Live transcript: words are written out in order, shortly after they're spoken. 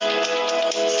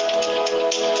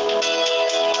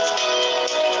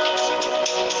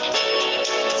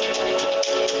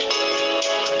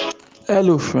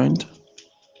Hello, friend.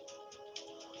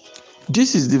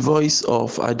 This is the voice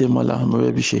of Ademola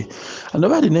Morebise, and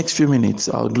over the next few minutes,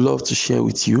 I would love to share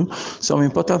with you some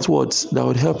important words that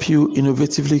would help you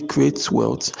innovatively create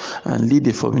wealth and lead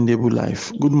a formidable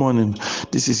life. Good morning.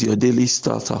 This is your daily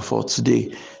starter for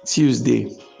today,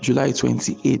 Tuesday, July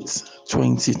 28th,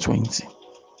 2020.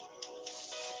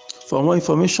 For more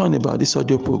information about this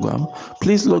audio program,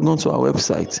 please log on to our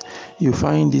website. You'll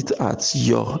find it at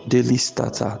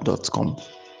yourdailystarter.com.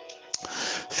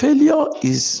 Failure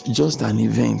is just an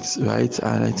event, right?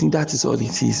 And I think that is all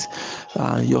it is.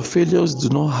 Your failures do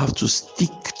not have to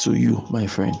stick to you, my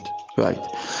friend, right?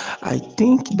 I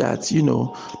think that,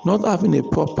 not having a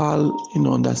proper,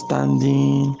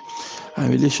 understanding and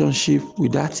relationship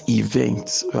with that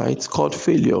event, right, called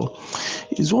failure,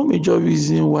 is one major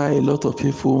reason why a lot of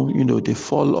people, they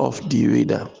fall off the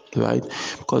radar, right?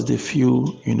 Because they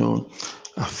feel,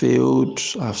 I failed,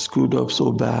 I've screwed up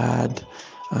so bad,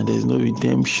 and there's no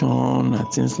redemption and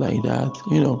things like that,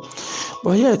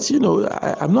 But yet,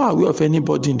 I'm not aware of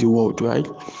anybody in the world, right,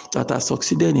 that has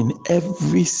succeeded in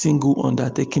every single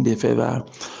undertaking they've ever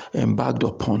embarked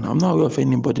upon. I'm not aware of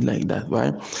anybody like that,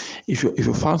 right? If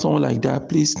you found someone like that,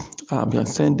 please can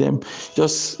send them.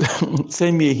 Just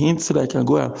send me a hint so that I can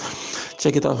go and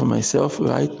check it out for myself,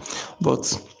 right?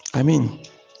 But I mean,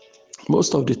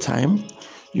 most of the time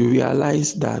you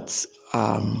realize that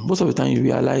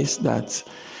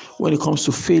when it comes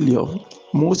to failure,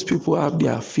 most people have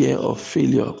their fear of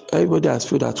failure. Everybody has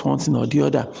failed at one thing or the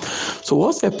other. So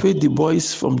what separates the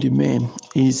boys from the men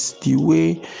is the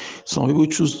way some people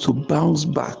choose to bounce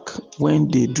back when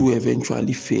they do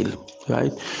eventually fail,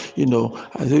 right? I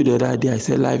told you the other day, I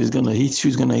said life is going to hit you,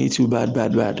 it's going to hit you bad.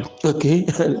 Okay?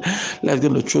 Life is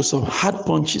going to throw some hard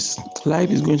punches. Life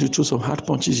is going to throw some hard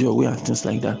punches your way and things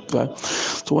like that, right?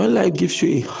 So when life gives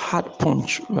you a hard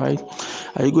punch, right,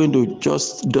 are you going to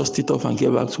just dust it off and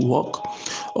get back to work?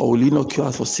 Or will it knock you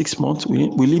out for 6 months?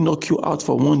 Will it knock you out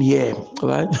for 1 year,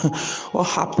 right? What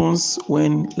happens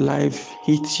when life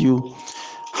hits you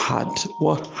hard?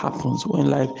 What happens when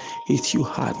life hits you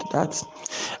hard? That's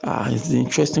is the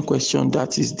interesting question.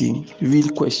 That is the real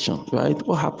question, right?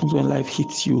 What happens when life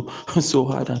hits you so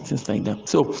hard and things like that?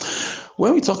 So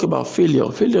when we talk about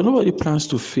failure, nobody plans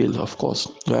to fail, of course,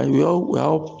 right? We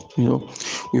all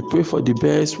we pray for the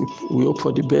best, we hope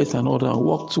for the best and all that, and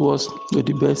work towards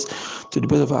the best to the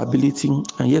best of our ability,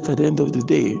 and yet at the end of the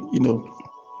day,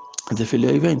 the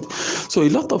failure event. So a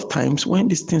lot of times when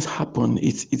these things happen,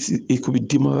 it could be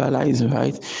demoralizing,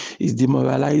 right? It's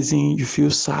demoralizing. You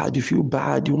feel sad, you feel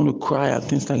bad, you want to cry and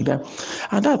things like that,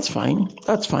 and that's fine.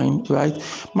 That's fine, right?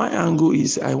 My angle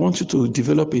is I want you to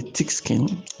develop a thick skin,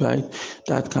 right,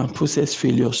 that can process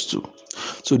failures too.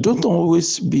 So don't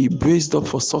always be braced up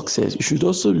for success. You should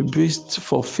also be braced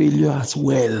for failure as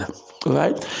well,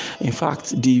 right? In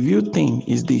fact, the real thing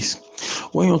is this: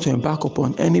 when you want to embark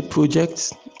upon any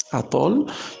project at all,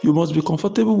 you must be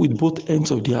comfortable with both ends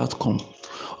of the outcome.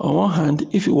 On one hand,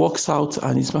 if it works out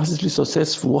and it's massively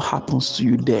successful, what happens to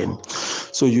you then?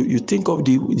 So you think of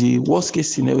the worst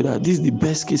case scenario, that this is the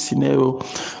best case scenario.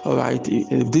 All right,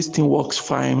 if this thing works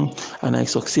fine and I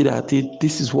succeed at it,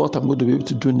 this is what I'm going to be able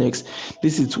to do next.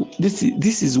 This is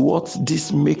what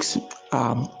this makes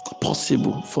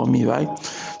possible for me, right?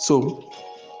 So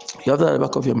you have that at the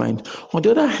back of your mind. On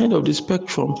the other hand of the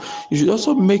spectrum, you should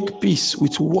also make peace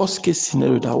with worst case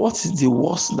scenario. That what is the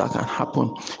worst that can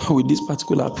happen with this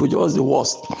particular project? What's the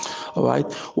worst? All right.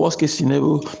 Worst case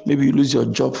scenario, maybe you lose your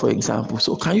job, for example.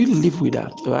 So can you live with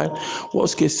that? Right.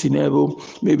 Worst case scenario,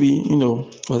 maybe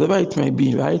whatever it might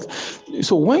be. Right.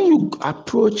 So when you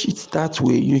approach it that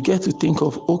way, you get to think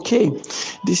of, okay,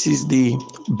 this is the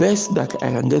best that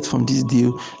I can get from this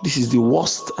deal. This is the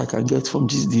worst I can get from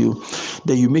this deal.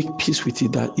 Then you make peace with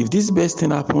it, that if this best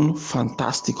thing happen,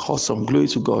 fantastic, awesome, glory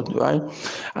to God, right?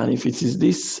 And if it is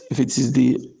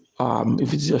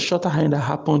a shorter hand that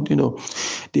happened,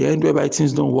 the end whereby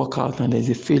things don't work out and there's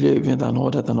a failure event and all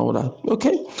that,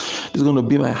 okay, this is going to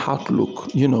be my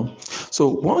outlook, So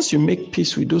once you make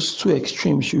peace with those two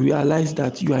extremes, you realize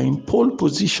that you are in pole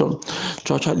position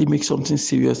to actually make something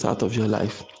serious out of your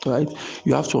life, right?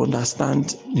 You have to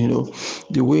understand,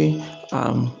 the way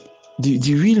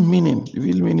the real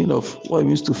meaning of what it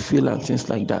means to fail and things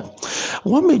like that.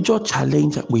 One major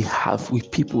challenge that we have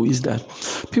with people is that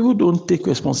people don't take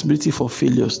responsibility for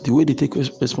failures the way they take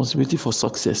responsibility for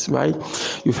success, right?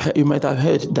 You might have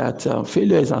heard that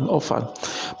failure is an orphan,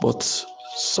 but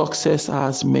success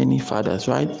has many fathers,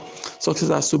 right? Success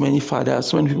has so many fathers.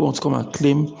 So many people want to come and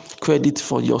claim credit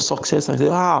for your success and say,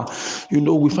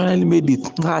 we finally made it.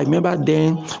 I remember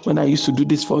then when I used to do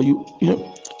this for you.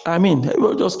 I mean,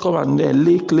 everyone just come and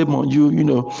lay claim on you,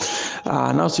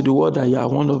 announce to the world that you are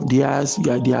one of theirs,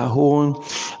 you are their own.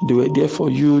 They were there for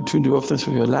you during the rough times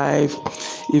of your life,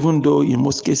 even though in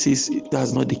most cases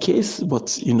that's not the case.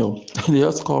 But they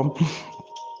just come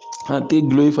and take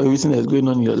glory for everything that's going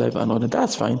on in your life and all that.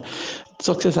 That's fine.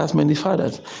 Success has many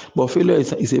fathers, but failure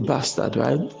is a bastard,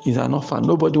 right? It's an orphan.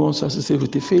 Nobody wants to associate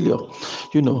with a failure,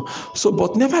 So,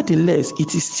 but nevertheless,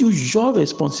 it is still your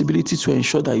responsibility to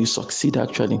ensure that you succeed.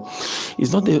 Actually,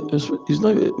 it's not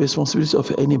a responsibility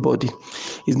of anybody.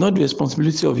 It's not the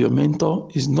responsibility of your mentor.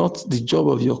 It's not the job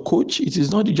of your coach. It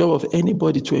is not the job of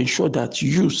anybody to ensure that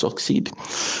you succeed.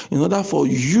 In order for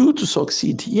you to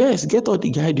succeed, yes, get all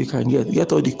the guide you can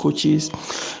get all the coaches,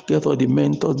 get all the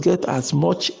mentors, get as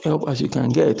much help as you can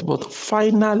get. But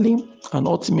finally and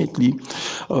ultimately,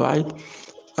 all right,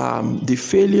 the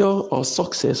failure or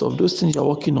success of those things you're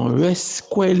working on rests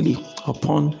squarely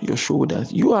upon your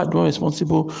shoulders. You are the one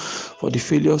responsible for the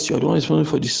failures. You are the one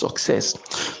responsible for the success.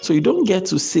 So you don't get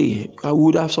to say, I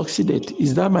would have succeeded.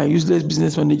 Is that my useless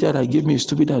business manager that gave me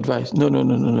stupid advice? No.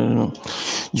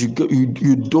 You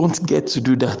don't get to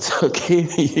do that, okay?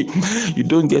 You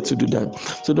don't get to do that.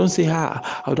 So don't say,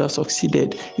 I would have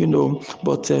succeeded,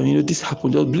 but this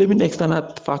happened. Just blaming external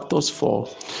factors for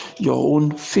your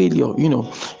own failure,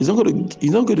 it's not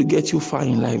going to get you far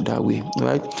in life that way,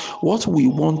 right? What you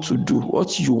want to do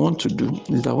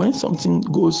is that when something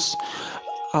goes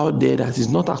out there that is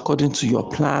not according to your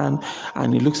plan,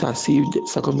 and it looks as if the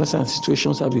circumstances and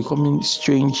situations are becoming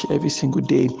strange every single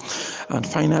day, and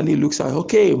finally looks like,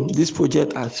 okay, this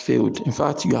project has failed. In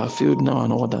fact, you have failed now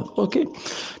and all that. Okay,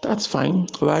 that's fine,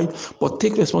 right? But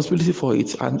take responsibility for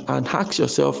it and ask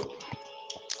yourself,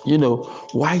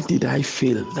 why did I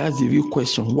fail? That's the real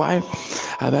question. Why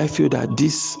have I failed at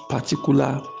this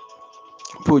particular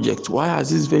project? Why has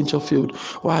this venture failed?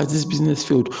 Why has this business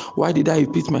failed? Why did I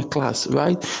repeat my class,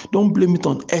 right? Don't blame it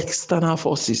on external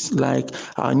forces like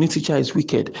our new teacher is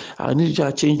wicked, our new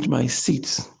teacher changed my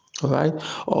seats, all right,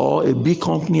 or a big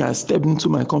company has stepped into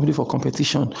my company for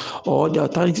competition, or the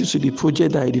alternatives to the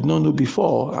project that I did not know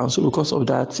before, and so because of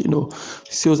that,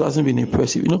 sales hasn't been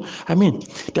impressive. I mean,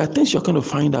 there are things you're going to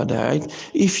find out that, right,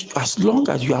 if as long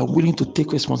as you are willing to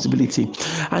take responsibility.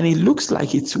 And it looks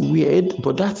like it's weird,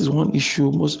 but that is one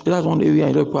issue. That's one area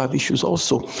I know people have issues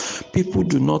also. People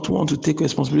do not want to take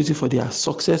responsibility for their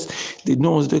success. They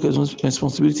don't want to take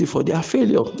responsibility for their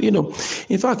failure.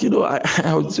 In fact,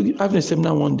 I was having a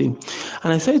seminar one day,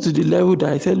 and I said to the level that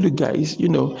I said, look, guys,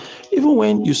 even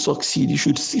when you succeed, you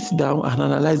should sit down and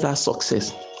analyze that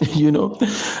success. So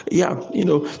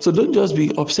don't just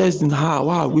be obsessed in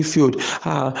wow, we failed,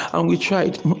 and we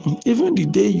tried. Even the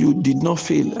day you did not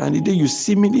fail and the day you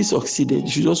seemingly succeeded, you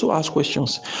should also ask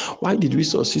questions. Why did we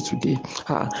succeed today?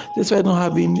 Despite not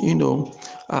having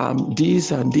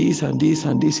this and this and this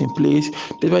and this in place,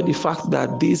 despite the fact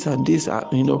that this and this are,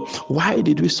 why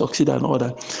did we succeed and all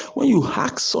that? When you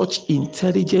ask such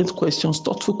intelligent questions,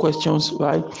 thoughtful questions,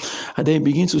 right, and then you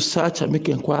begin to search and make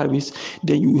inquiries,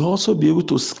 then you will also be able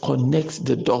to connect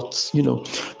the dots, and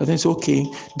then say, okay,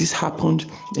 this happened,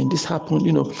 then this happened,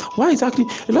 why exactly?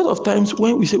 A lot of times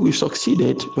when we say we've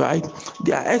succeeded, right,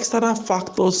 there are external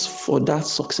factors for that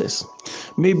success.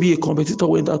 Maybe a competitor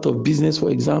went out of business, for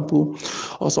example,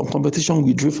 or some competition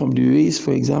withdrew from the race,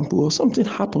 for example, or something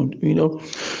happened,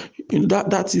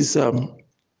 that is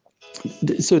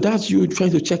so that's you trying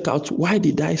to check out, why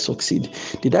did I succeed?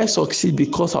 Did I succeed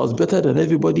because I was better than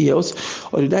everybody else,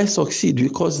 or did I succeed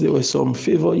because there was some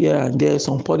favor here and there,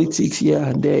 some politics here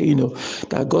and there,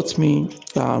 that got me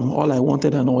all I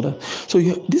wanted and all that? So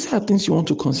these are things you want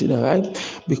to consider, right?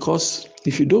 Because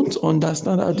if you don't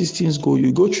understand how these things go,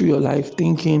 you go through your life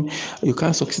thinking you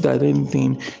can't succeed at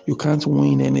anything, you can't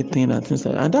win anything, and things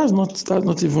like that. And that's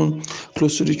not even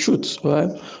close to the truth, right?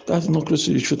 That's not close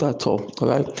to the truth at all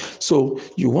right? So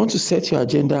you want to set your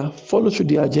agenda, follow through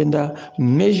the agenda,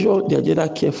 measure the agenda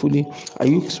carefully. Are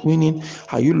you winning?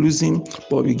 Are you losing?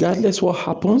 But regardless what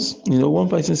happens, one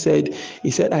person said,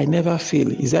 I never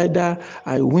fail. It's either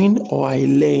I win or I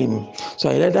learn. So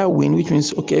I either win, which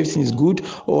means, okay, everything is good,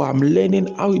 or I'm learning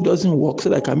how it doesn't work so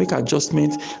that I can make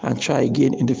adjustments and try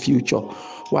again in the future.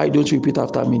 Why don't you repeat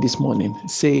after me this morning?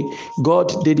 Say,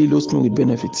 God daily loads me with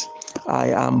benefits. I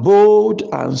am bold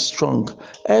and strong.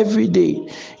 Every day,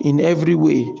 in every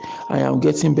way, I am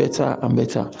getting better and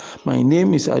better. My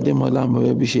name is Ademola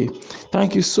Morebise.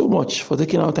 Thank you so much for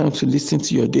taking our time to listen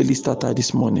to your daily starter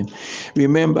this morning.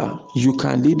 Remember, you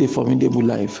can lead a formidable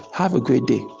life. Have a great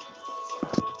day.